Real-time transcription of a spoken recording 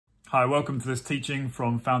Hi, welcome to this teaching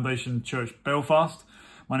from Foundation Church Belfast.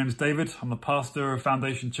 My name is David. I'm the pastor of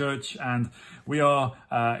Foundation Church, and we are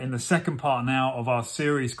in the second part now of our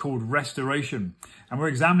series called Restoration. And we're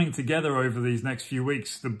examining together over these next few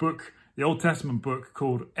weeks the Old Testament book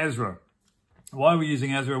called Ezra. Why are we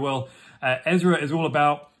using Ezra? Well, Ezra is all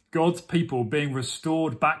about God's people being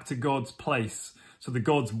restored back to God's place so that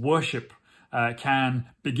God's worship can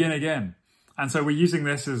begin again. And so we're using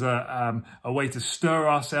this as a way to stir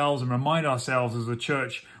ourselves and remind ourselves as a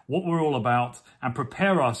church what we're all about and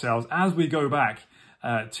prepare ourselves as we go back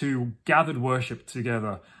to gathered worship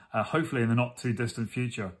together, hopefully in the not too distant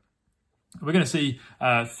future. We're going to see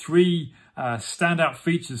three standout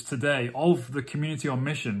features today of the community on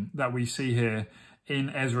mission that we see here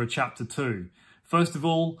in Ezra chapter 2. First of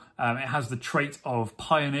all, it has the trait of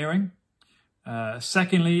pioneering.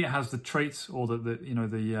 Secondly, it has the trait or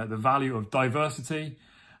the value of diversity,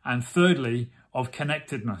 and thirdly, of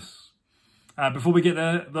connectedness. Before we get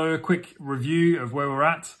there, though, a quick review of where we're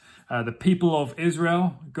at. The people of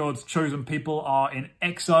Israel, God's chosen people, are in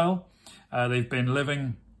exile. They've been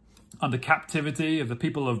living under captivity of the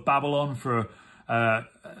people of Babylon for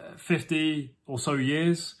 50 or so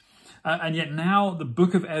years. And yet now the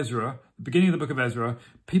book of Ezra, the beginning of the book of Ezra,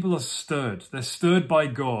 people are stirred. They're stirred by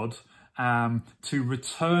God to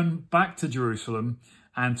return back to Jerusalem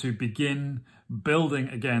and to begin building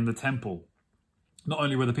again the temple. Not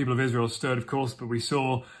only were the people of Israel stirred, of course, but we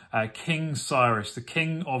saw King Cyrus, the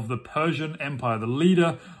king of the Persian Empire, the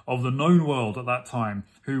leader of the known world at that time,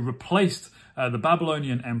 who replaced the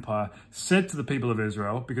Babylonian Empire, said to the people of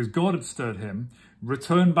Israel, because God had stirred him,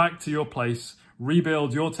 return back to your place,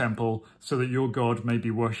 rebuild your temple so that your God may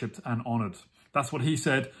be worshipped and honored. That's what he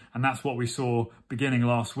said, and that's what we saw beginning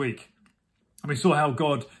last week. And we saw how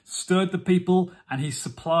God stirred the people and he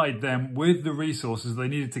supplied them with the resources they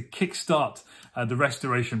needed to kickstart the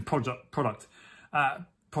restoration project. And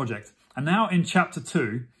now in chapter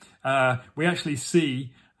 2, we actually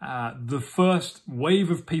see the first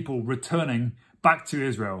wave of people returning back to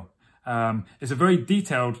Israel. It's a very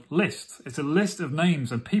detailed list. It's a list of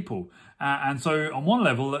names and people. And so on one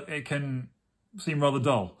level, it can seem rather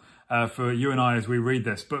dull for you and I as we read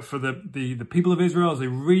this. But for the people of Israel, as they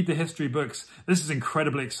read the history books, this is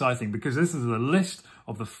incredibly exciting because this is a list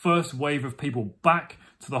of the first wave of people back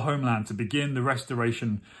to the homeland to begin the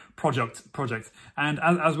restoration project. And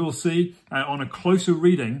as we'll see on a closer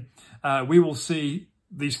reading, we will see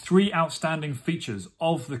these three outstanding features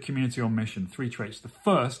of the community on mission, three traits. The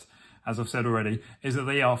first, as I've said already, is that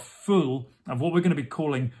they are full of what we're going to be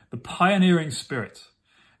calling the pioneering spirit.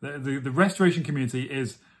 The restoration community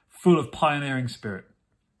is full of pioneering spirit.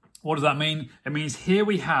 What does that mean? It means here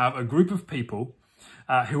we have a group of people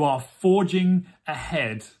who are forging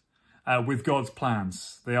ahead with God's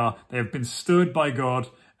plans. They have been stirred by God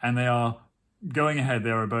and they are going ahead.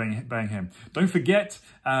 They are obeying him. Don't forget,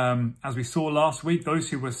 as we saw last week,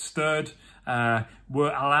 those who were stirred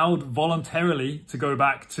were allowed voluntarily to go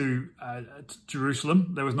back to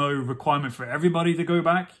Jerusalem. There was no requirement for everybody to go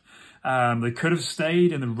back. They could have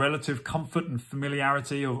stayed in the relative comfort and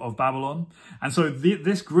familiarity of Babylon. And so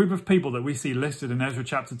this group of people that we see listed in Ezra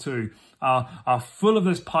chapter 2 are full of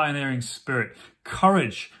this pioneering spirit.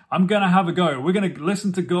 Courage. I'm going to have a go. We're going to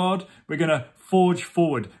listen to God. We're going to forge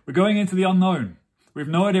forward. We're going into the unknown. We have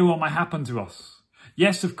no idea what might happen to us.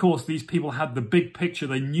 Yes, of course, these people had the big picture.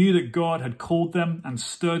 They knew that God had called them and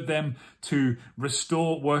stirred them to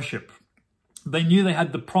restore worship. They knew they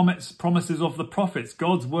had the promises of the prophets,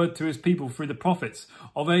 God's word to his people through the prophets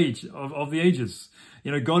of the ages.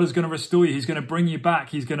 You know, God is going to restore you. He's going to bring you back.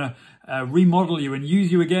 He's going to remodel you and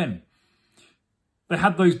use you again. They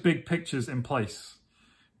had those big pictures in place.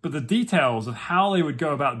 But the details of how they would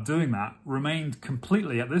go about doing that remained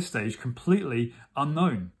completely, at this stage, completely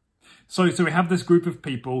unknown. So we have this group of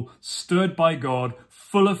people stirred by God,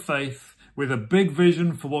 full of faith, with a big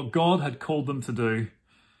vision for what God had called them to do.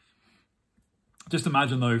 Just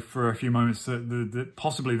imagine, though, for a few moments,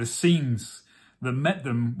 possibly the scenes that met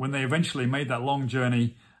them when they eventually made that long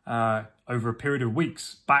journey over a period of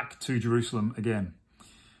weeks back to Jerusalem again.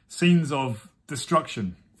 Scenes of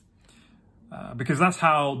destruction, because that's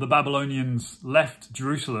how the Babylonians left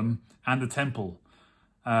Jerusalem and the temple.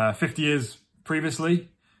 50 years previously,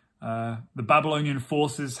 the Babylonian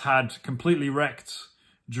forces had completely wrecked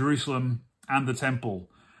Jerusalem and the temple.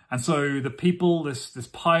 And so the people, this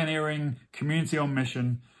pioneering community on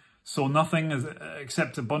mission, saw nothing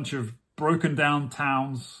except a bunch of broken down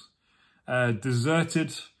towns,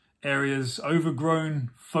 deserted areas,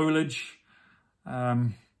 overgrown foliage.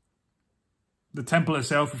 The temple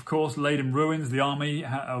itself, of course, laid in ruins. The army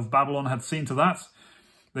of Babylon had seen to that.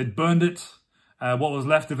 They'd burned it. What was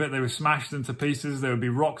left of it, they were smashed into pieces. There would be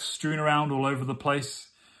rocks strewn around all over the place.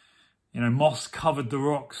 You know, moss covered the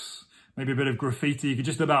rocks. Maybe a bit of graffiti. You could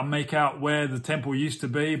just about make out where the temple used to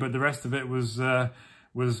be, but the rest of it was open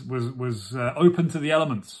to the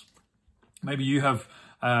elements. Maybe you have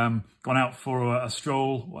gone out for a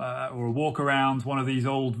stroll or a walk around one of these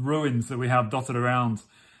old ruins that we have dotted around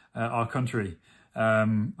our country.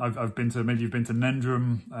 I've been to, maybe you've been to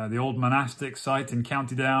Nendrum, the old monastic site in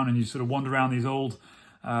County Down, and you sort of wander around these old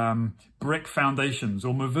brick foundations,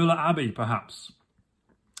 or Mavilla Abbey, perhaps.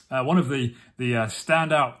 One of the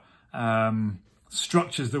standout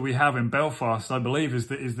structures that we have in Belfast, I believe, is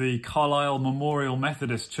the Carlisle Memorial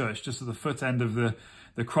Methodist Church, just at the foot end of the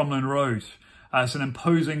Crumlin Road. It's an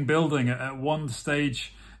imposing building. At one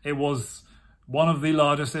stage, it was one of the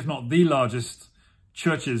largest, if not the largest,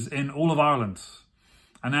 churches in all of Ireland.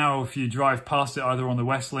 And now if you drive past it, either on the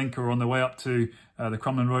West Link or on the way up to the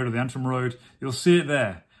Crumlin Road or the Antrim Road, you'll see it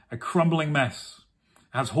there, a crumbling mess.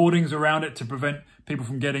 It has hoardings around it to prevent people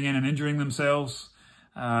from getting in and injuring themselves.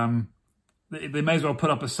 They may as well put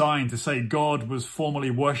up a sign to say God was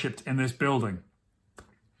formerly worshipped in this building.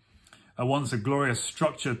 Once a glorious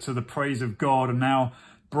structure to the praise of God, and now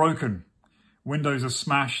broken. Windows are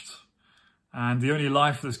smashed, and the only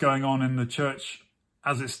life that's going on in the church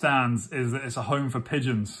as it stands is that it's a home for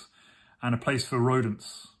pigeons and a place for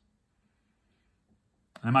rodents.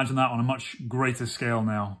 And imagine that on a much greater scale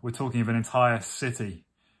now. We're talking of an entire city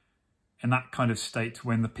in that kind of state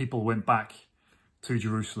when the people went back to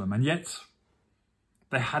Jerusalem. And yet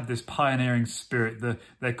they had this pioneering spirit.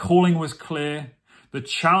 Their calling was clear. The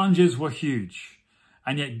challenges were huge.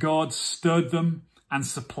 And yet God stirred them and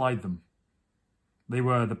supplied them. They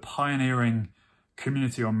were the pioneering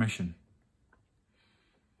community on mission.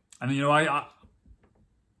 And, you know,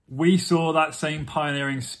 we saw that same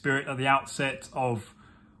pioneering spirit at the outset of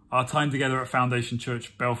our time together at Foundation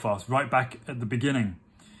Church Belfast, right back at the beginning.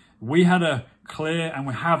 We had a clear, and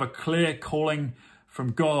we have a clear calling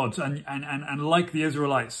from God. And like the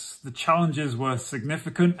Israelites, the challenges were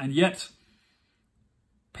significant, and yet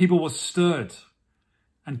people were stirred.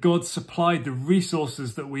 And God supplied the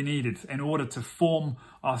resources that we needed in order to form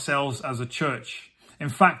ourselves as a church. In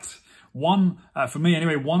fact, for me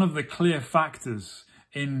anyway, one of the clear factors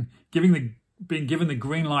in being given the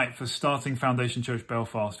green light for starting Foundation Church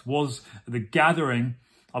Belfast was the gathering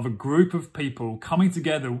of a group of people coming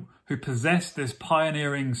together who possessed this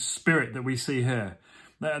pioneering spirit that we see here.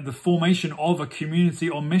 The formation of a community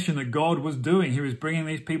on mission that God was doing. He was bringing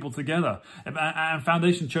these people together. And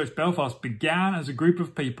Foundation Church Belfast began as a group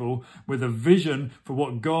of people with a vision for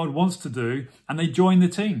what God wants to do, and they joined the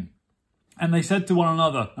team. And they said to one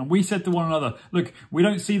another, and we said to one another, look, we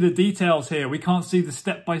don't see the details here. We can't see the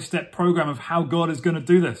step-by-step program of how God is going to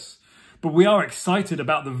do this. But we are excited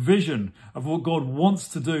about the vision of what God wants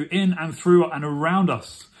to do in and through and around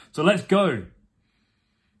us. So let's go.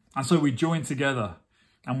 And so we joined together.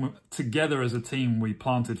 And together as a team, we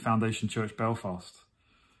planted Foundation Church Belfast.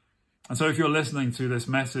 And so if you're listening to this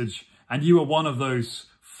message and you are one of those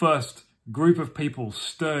first group of people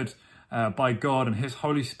stirred by God and His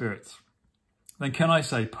Holy Spirit, then can I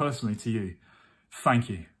say personally to you, thank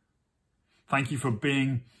you. Thank you for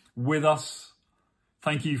being with us.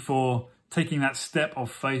 Thank you for taking that step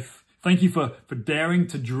of faith. Thank you for daring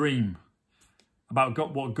to dream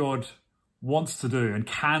about what God wants to do and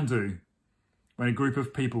can do when a group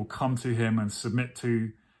of people come to Him and submit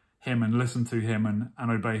to Him and listen to Him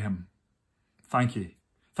and obey Him. Thank you.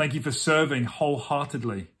 Thank you for serving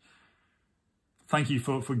wholeheartedly. Thank you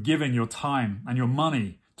for giving your time and your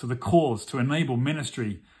money to the cause to enable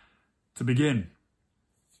ministry to begin.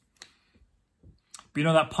 But you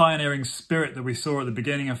know, that pioneering spirit that we saw at the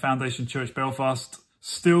beginning of Foundation Church Belfast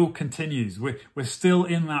still continues. We're still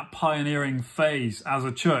in that pioneering phase as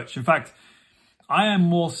a church. In fact, I am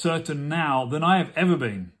more certain now than I have ever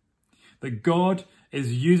been that God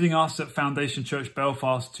is using us at Foundation Church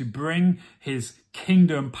Belfast to bring His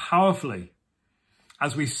kingdom powerfully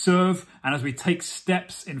as we serve and as we take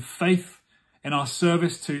steps in faith in our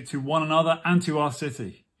service to one another and to our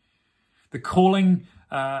city. The calling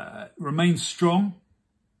remains strong.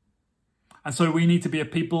 And so we need to be a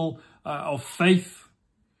people of faith,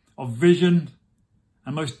 of vision,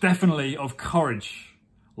 and most definitely of courage,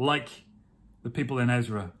 like the people in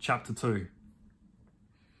Ezra chapter 2.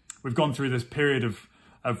 We've gone through this period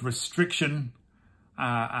of restriction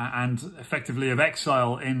and effectively of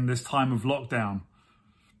exile in this time of lockdown.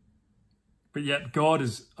 But yet God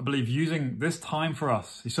is, I believe, using this time for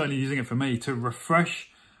us. He's certainly using it for me to refresh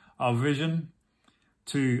our vision,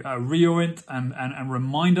 to reorient and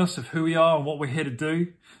remind us of who we are and what we're here to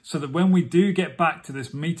do, so that when we do get back to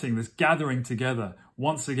this meeting, this gathering together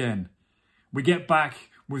once again, we get back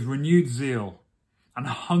with renewed zeal and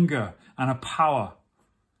hunger and a power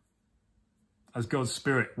as God's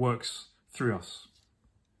Spirit works through us.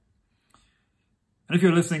 And if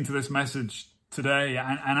you're listening to this message today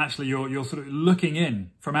and actually you're sort of looking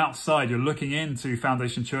in from outside, you're looking into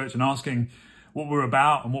Foundation Church and asking what we're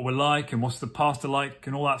about and what we're like and what's the pastor like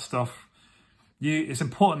and all that stuff, it's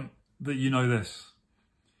important that you know this,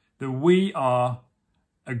 that we are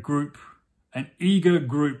a group, an eager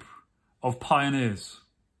group of pioneers.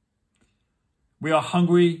 We are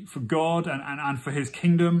hungry for God and for his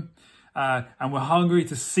kingdom, and we're hungry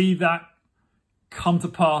to see that come to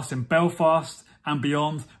pass in Belfast and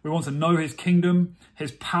beyond. We want to know his kingdom,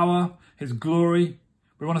 his power, his glory.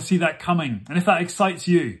 We want to see that coming. And if that excites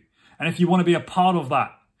you, and if you want to be a part of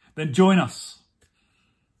that, then join us.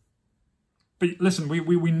 But listen,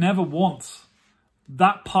 we never want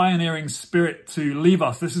that pioneering spirit to leave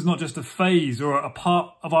us. This is not just a phase or a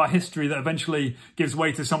part of our history that eventually gives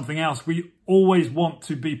way to something else. We always want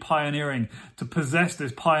to be pioneering, to possess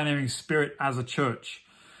this pioneering spirit as a church.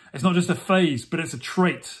 It's not just a phase, but it's a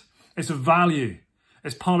trait. It's a value.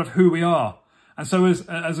 It's part of who we are. And so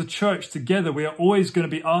as a church together, we are always going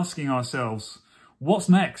to be asking ourselves, what's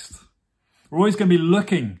next? We're always going to be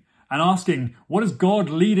looking and asking, what is God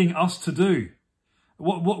leading us to do?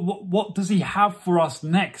 What does he have for us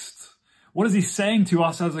next? What is he saying to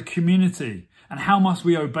us as a community? And how must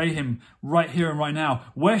we obey him right here and right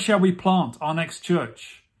now? Where shall we plant our next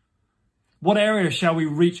church? What area shall we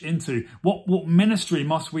reach into? What ministry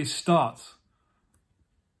must we start?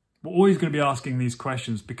 We're always going to be asking these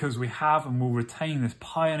questions because we have and will retain this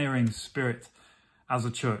pioneering spirit as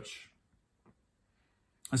a church.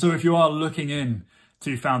 And so if you are looking in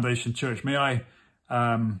to Foundation Church, may I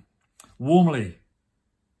warmly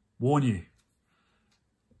warn you,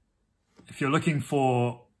 if you're looking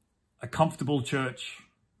for a comfortable church,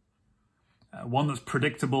 one that's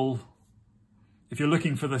predictable, if you're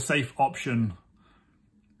looking for the safe option,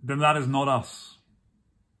 then that is not us.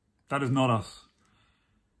 That is not us.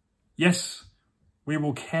 Yes, we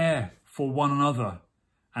will care for one another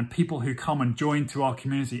and people who come and join to our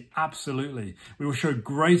community. Absolutely. We will show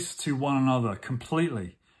grace to one another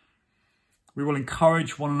completely. We will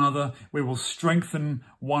encourage one another. We will strengthen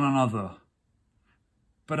one another.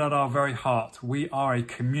 But at our very heart, we are a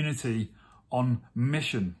community on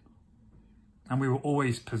mission. And we will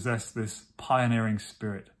always possess this pioneering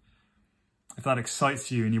spirit. If that excites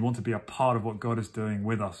you and you want to be a part of what God is doing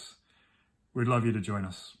with us, we'd love you to join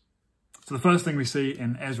us. So the first thing we see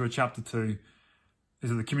in Ezra chapter 2 is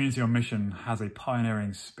that the community on mission has a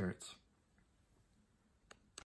pioneering spirit.